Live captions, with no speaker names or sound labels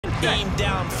scheme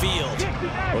downfield.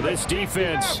 Well, this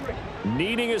defense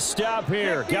needing a stop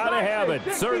here. Got to have it.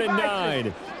 3rd and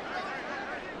 9.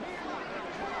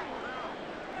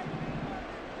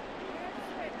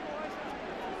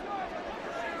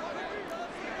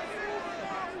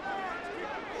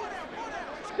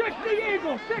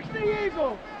 Eagles, 60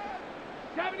 Eagles,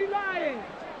 70 Lions,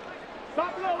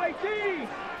 Buffalo 18.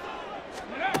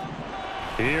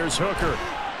 Here's Hooker.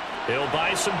 He'll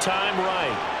buy some time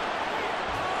right.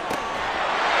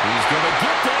 He's going to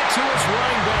get that to his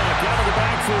running back out of the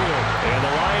backfield. And the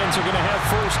Lions are going to have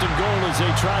 1st and goal as they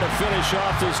try to finish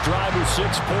off this drive with 6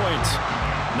 points.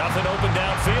 Nothing open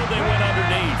downfield. They went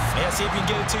underneath. Yeah, see if you can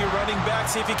get it to your running back.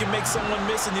 See if you can make someone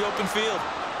miss in the open field.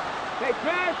 Hey,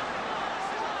 pass.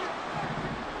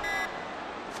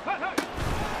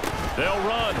 They'll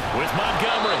run with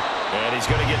Montgomery. And he's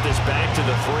going to get this back to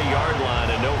the 3-yard line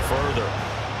and no further.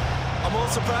 I'm a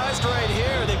little surprised right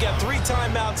here. They've got 3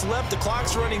 timeouts left. The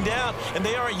clock's running down, and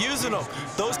they aren't using them.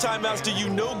 Those timeouts do you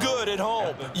no good at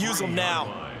home. Use them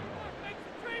now.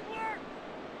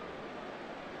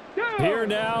 Here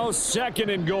now, 2nd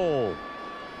and goal.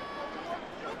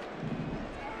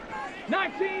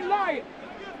 19 Lions.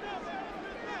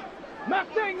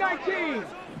 Mustang 19.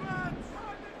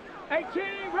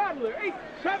 18 Rattler,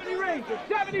 70 Ranger,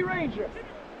 70 Ranger.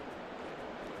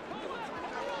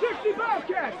 60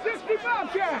 Bobcat, 60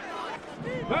 Bobcat.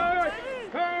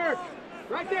 Hurt.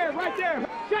 Right there.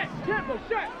 Set, Temple,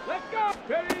 set. Let's go.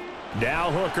 Ready.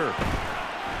 Now Hooker.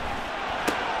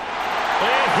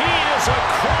 And he is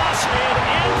across and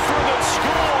in for the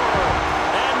score.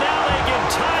 And now they can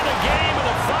tie the game in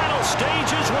the final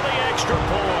stages with the extra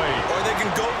point. Or they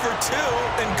can go for 2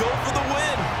 and go for the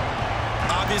win.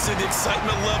 Obviously, the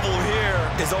excitement level here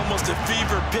is almost a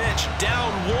fever pitch. Down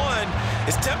 1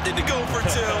 is tempted to go for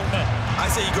 2.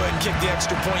 I say you go ahead and kick the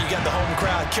extra point. You got the home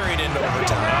crowd carried into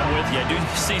overtime. I'm with you. I do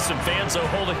see some fans, though,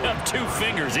 holding up 2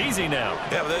 fingers. Easy now.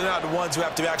 Yeah, but they're not the ones who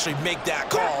have to actually make that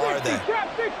call, are they? Trap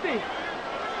 60.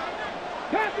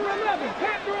 Panther 11.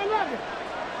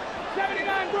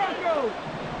 79 Broncos.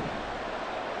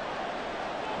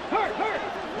 Hurt.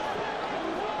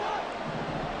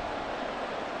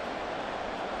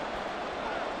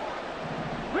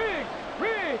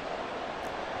 Riggs.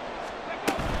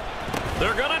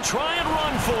 They're going to try and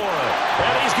run for it.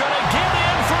 And he's going to get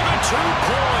in for the 2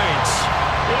 points.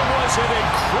 It was an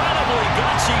incredibly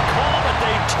gutsy call, but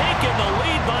they've taken the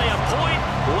lead by a point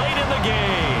late in the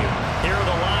game. Here are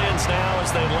the Lions now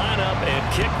as they line up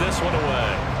and kick this one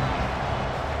away.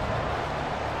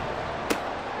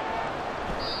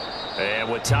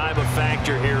 And with time a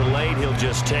factor here late, he'll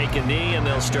just take a knee and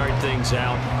they'll start things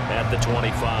out at the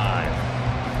 25.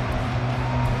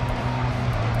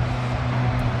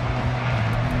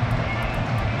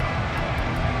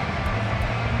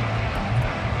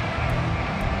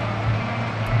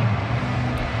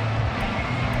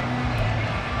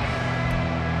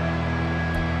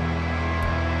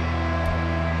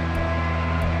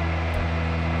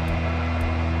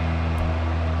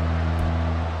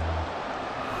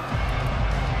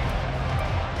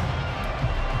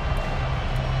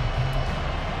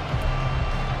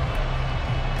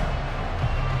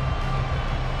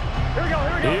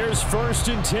 Here's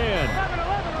 1st and 10. 11.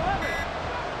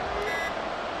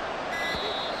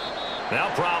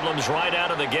 Now problems right out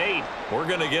of the gate. We're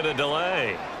going to get a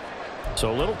delay.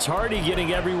 So a little tardy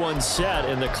getting everyone set,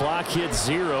 and the clock hits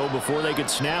 0 before they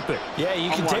could snap it. Yeah, you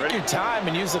can take your time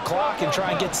and use the clock and try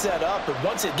and get set up, but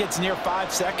once it gets near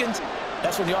 5 seconds,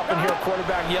 that's when you often hear a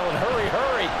quarterback yelling, hurry,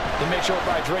 to make sure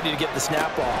everybody's ready to get the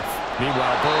snap off.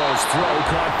 Meanwhile, Burrow's throw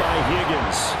caught by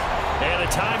Higgins. And a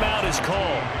timeout is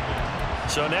called.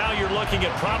 So now you're looking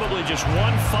at probably just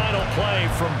one final play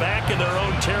from back in their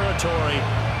own territory,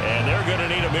 and they're going to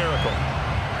need a miracle.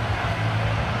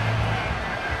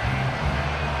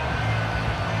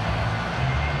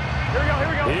 Here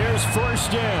we go. Here's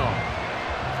 1st down.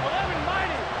 11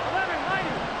 mighty.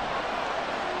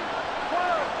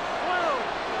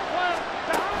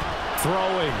 12.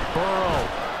 Throwing, Burrow.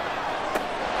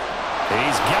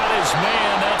 He's got his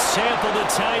man. That's Sample, the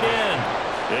tight end.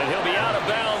 And he'll be out of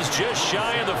bounds just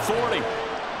shy of the 40.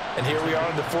 And here we are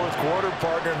in the 4th quarter,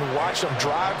 partner, and watch them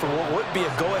drive for what would be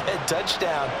a go-ahead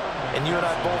touchdown. And you and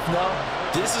I both know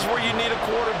this is where you need a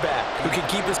quarterback who can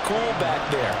keep his cool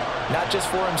back there. Not just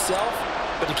for himself,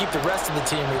 but to keep the rest of the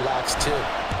team relaxed too.